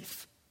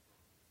faith.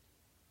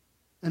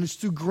 And it's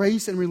through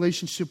grace and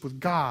relationship with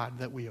God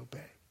that we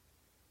obey.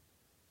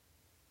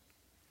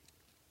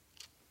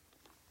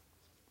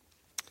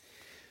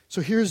 So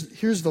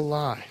here's the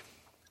lie.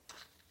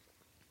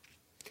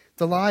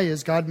 The lie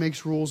is God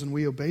makes rules and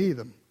we obey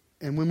them.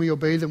 And when we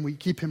obey them, we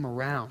keep him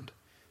around.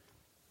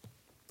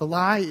 The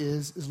lie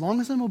is, as long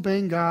as I'm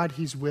obeying God,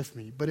 he's with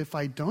me. But if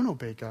I don't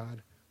obey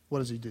God, what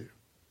does he do?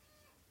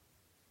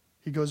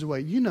 He goes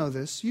away. You know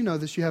this. You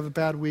have a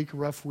bad week, a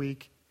rough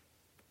week.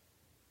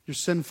 You're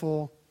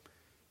sinful.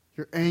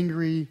 You're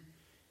angry.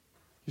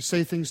 You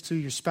say things to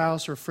your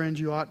spouse or a friend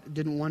you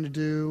didn't want to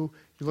do.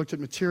 You looked at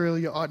material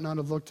you ought not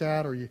have looked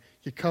at, or you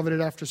coveted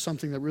after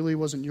something that really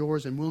wasn't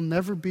yours and will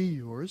never be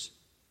yours.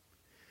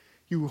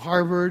 You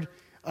harbored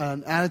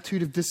an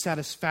attitude of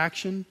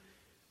dissatisfaction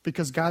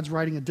because God's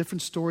writing a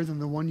different story than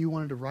the one you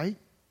wanted to write.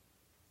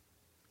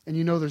 And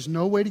you know there's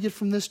no way to get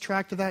from this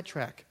track to that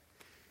track.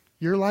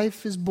 Your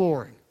life is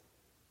boring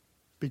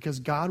because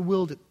God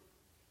willed it.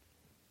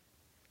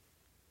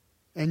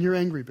 And you're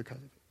angry because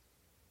of it.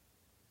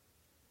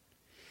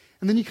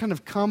 And then you kind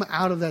of come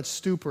out of that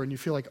stupor and you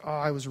feel like, oh,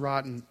 I was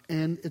rotten.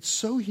 And it's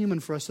so human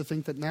for us to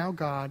think that now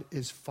God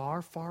is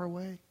far, far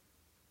away.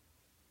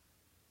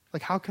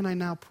 Like, how can I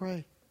now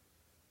pray?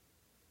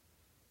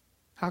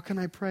 How can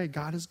I pray?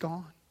 God is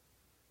gone.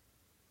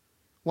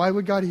 Why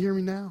would God hear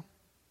me now?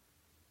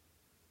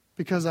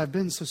 Because I've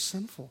been so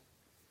sinful.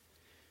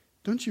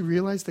 Don't you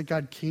realize that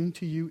God came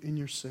to you in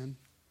your sin?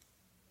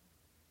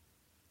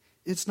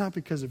 It's not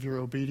because of your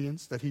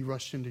obedience that he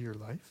rushed into your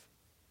life.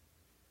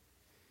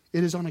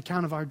 It is on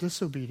account of our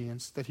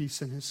disobedience that he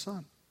sent his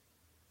Son.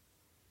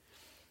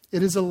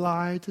 It is a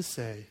lie to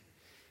say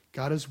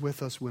God is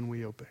with us when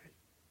we obey.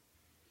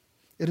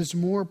 It is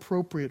more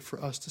appropriate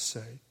for us to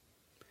say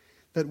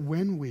that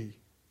when we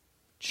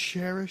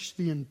cherish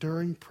the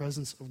enduring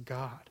presence of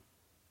God,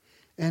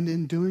 and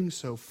in doing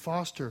so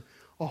foster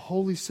a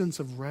holy sense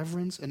of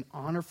reverence and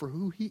honor for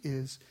who he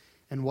is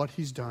and what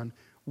he's done,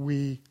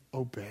 we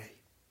obey.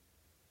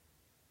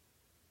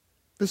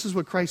 This is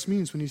what Christ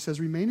means when he says,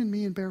 remain in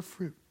me and bear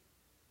fruit.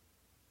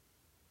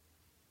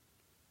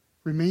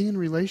 Remain in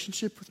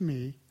relationship with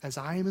me as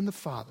I am in the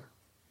Father,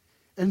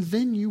 and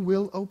then you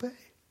will obey.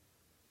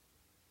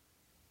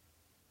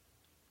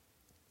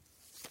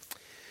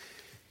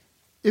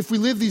 If we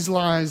live these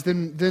lies,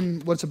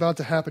 then what's about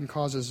to happen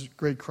causes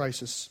great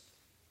crisis.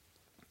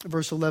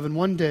 Verse 11,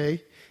 one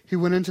day he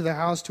went into the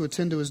house to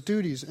attend to his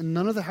duties, and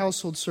none of the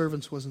household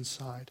servants was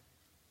inside.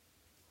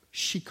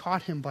 She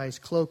caught him by his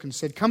cloak and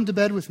said, come to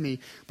bed with me.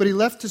 But he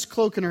left his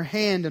cloak in her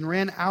hand and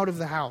ran out of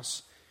the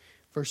house.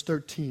 Verse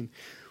 13,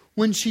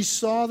 when she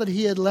saw that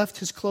he had left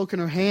his cloak in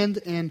her hand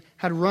and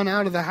had run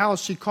out of the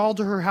house, she called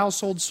to her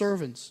household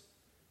servants.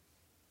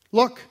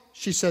 Look,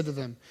 she said to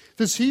them,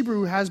 this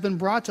Hebrew has been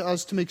brought to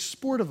us to make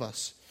sport of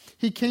us.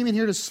 He came in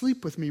here to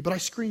sleep with me, but I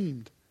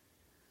screamed.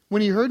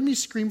 When he heard me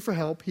scream for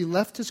help, he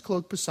left his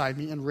cloak beside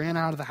me and ran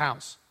out of the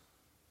house.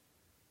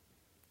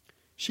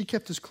 She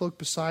kept his cloak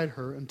beside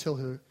her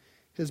until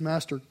his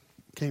master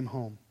came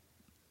home.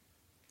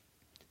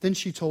 Then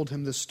she told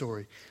him this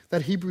story.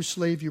 That Hebrew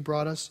slave you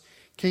brought us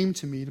came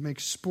to me to make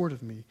sport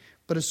of me,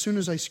 but as soon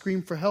as I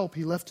screamed for help,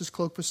 he left his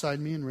cloak beside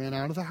me and ran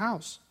out of the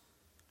house.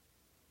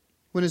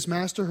 When his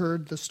master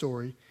heard the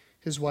story,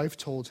 his wife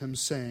told him,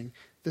 saying,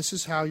 this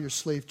is how your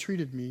slave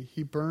treated me.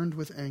 He burned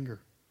with anger.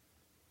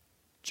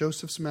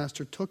 Joseph's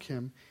master took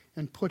him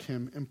and put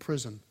him in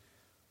prison,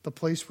 the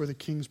place where the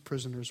king's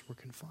prisoners were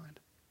confined.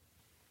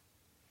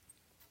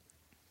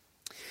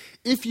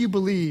 If you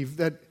believe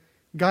that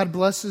God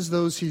blesses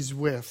those he's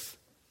with,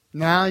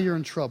 now you're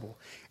in trouble.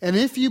 And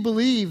if you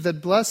believe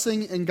that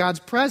blessing and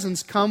God's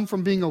presence come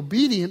from being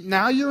obedient,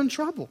 now you're in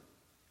trouble.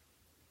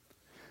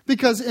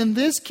 Because in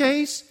this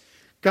case,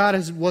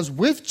 God was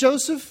with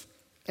Joseph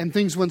and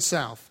things went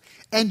south.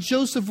 And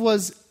Joseph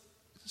was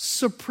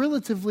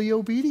superlatively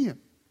obedient.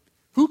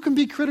 Who can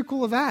be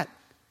critical of that?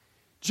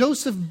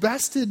 Joseph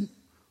bested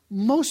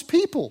most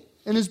people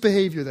in his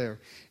behavior there.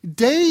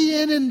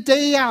 Day in and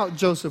day out,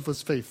 Joseph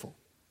was faithful.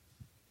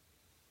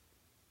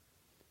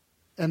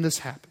 And this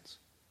happens.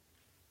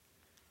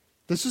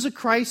 This is a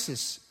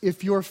crisis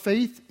if your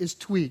faith is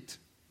tweaked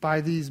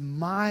by these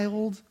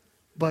mild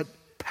but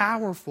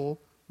powerful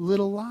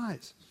little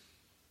lies.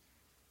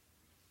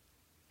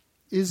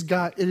 is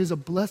God. It is a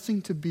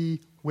blessing to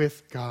be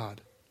with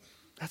God.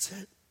 That's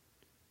it.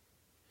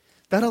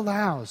 That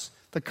allows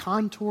the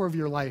contour of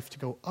your life to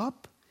go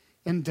up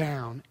and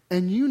down,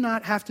 and you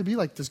not have to be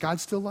like, does God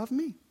still love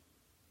me?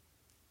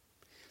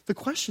 The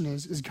question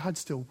is God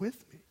still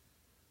with me?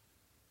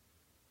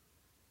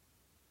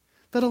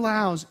 That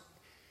allows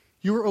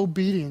your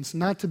obedience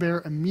not to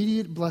bear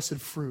immediate blessed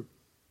fruit.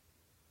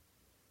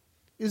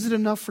 Is it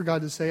enough for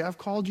God to say, I've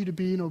called you to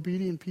be an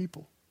obedient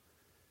people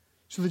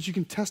so that you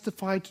can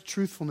testify to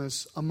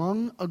truthfulness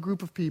among a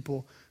group of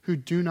people who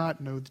do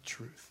not know the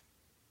truth?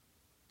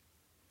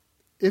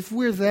 If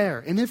we're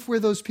there, and if we're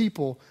those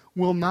people,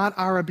 will not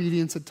our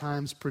obedience at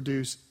times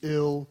produce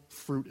ill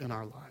fruit in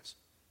our lives?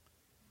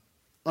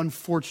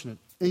 Unfortunate,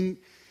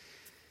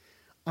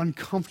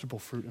 uncomfortable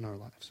fruit in our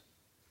lives.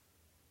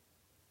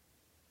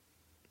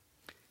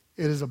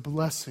 It is a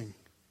blessing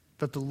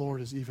that the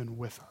Lord is even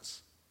with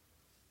us.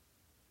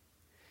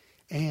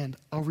 And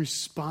a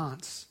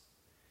response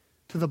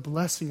to the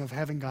blessing of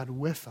having God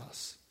with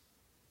us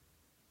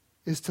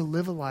is to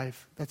live a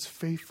life that's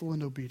faithful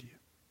and obedient.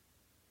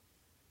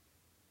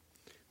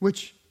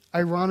 Which,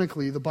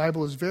 ironically, the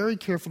Bible is very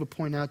careful to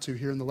point out to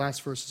here in the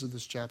last verses of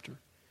this chapter.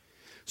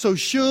 So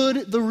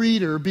should the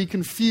reader be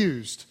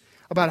confused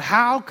about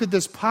how could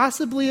this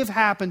possibly have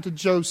happened to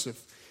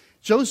Joseph?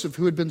 Joseph,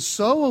 who had been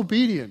so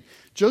obedient.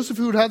 Joseph,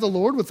 who had had the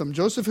Lord with him.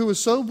 Joseph, who was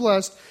so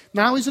blessed.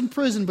 Now he's in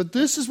prison. But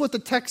this is what the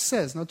text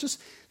says. Now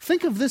just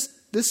think of this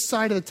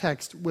side of the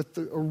text with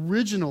the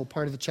original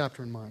part of the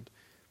chapter in mind.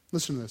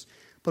 Listen to this.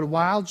 But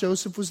while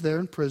Joseph was there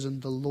in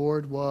prison, the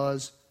Lord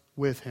was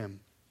with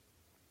him.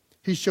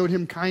 He showed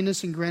him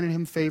kindness and granted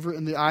him favor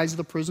in the eyes of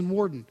the prison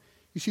warden.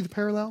 You see the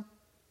parallel?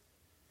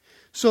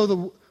 So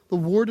the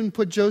warden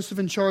put Joseph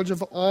in charge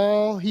of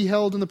all he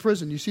held in the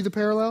prison. You see the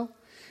parallel?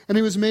 And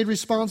he was made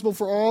responsible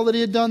for all that he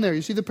had done there.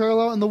 You see the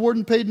parallel? And the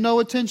warden paid no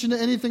attention to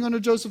anything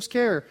under Joseph's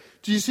care.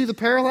 Do you see the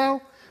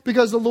parallel?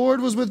 Because the Lord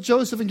was with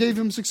Joseph and gave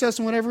him success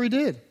in whatever he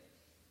did.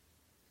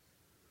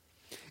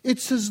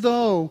 It's as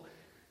though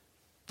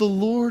the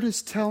Lord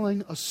is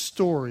telling a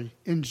story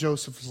in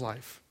Joseph's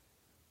life.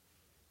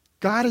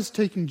 God is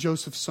taking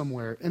Joseph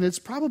somewhere, and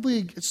it's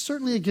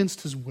certainly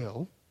against his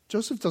will.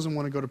 Joseph doesn't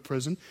want to go to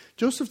prison.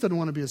 Joseph doesn't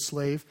want to be a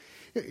slave.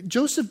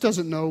 Joseph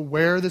doesn't know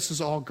where this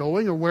is all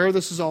going or where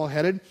this is all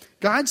headed.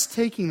 God's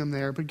taking them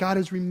there, but God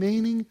is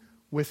remaining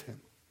with him.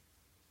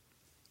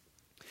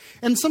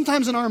 And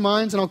sometimes in our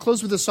minds, and I'll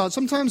close with this thought,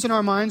 sometimes in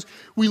our minds,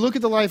 we look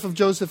at the life of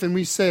Joseph and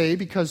we say,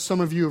 because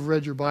some of you have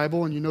read your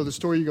Bible and you know the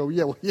story, you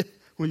go,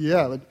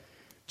 but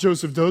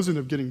Joseph does end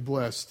up getting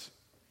blessed.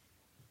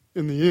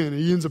 In the end,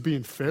 he ends up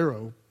being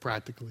Pharaoh,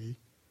 practically.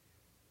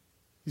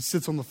 He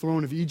sits on the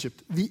throne of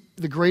Egypt,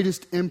 the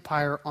greatest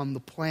empire on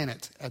the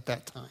planet at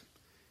that time.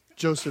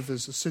 Joseph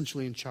is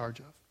essentially in charge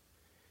of.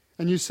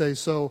 And you say,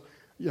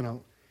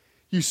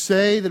 you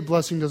say that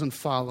blessing doesn't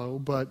follow,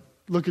 but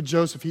look at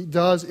Joseph. He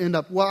does end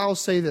up, I'll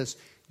say this.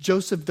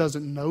 Joseph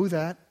doesn't know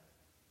that.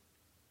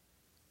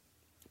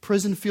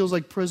 Prison feels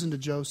like prison to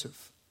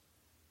Joseph.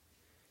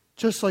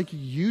 Just like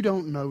you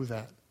don't know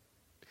that.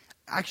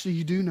 Actually,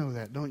 you do know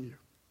that, don't you?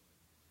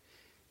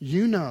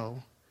 You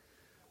know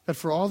that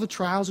for all the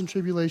trials and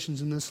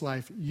tribulations in this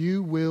life,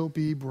 you will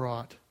be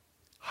brought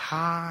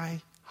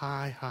high,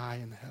 high, high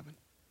in heaven.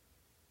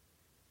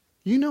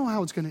 You know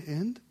how it's going to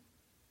end.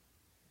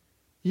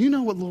 You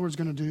know what the Lord's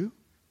going to do.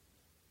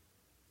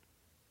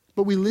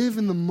 But we live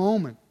in the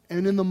moment.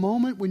 And in the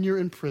moment when you're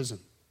in prison,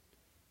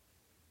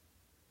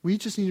 we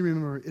just need to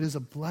remember it is a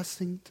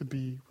blessing to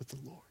be with the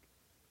Lord.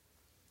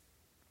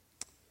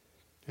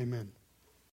 Amen.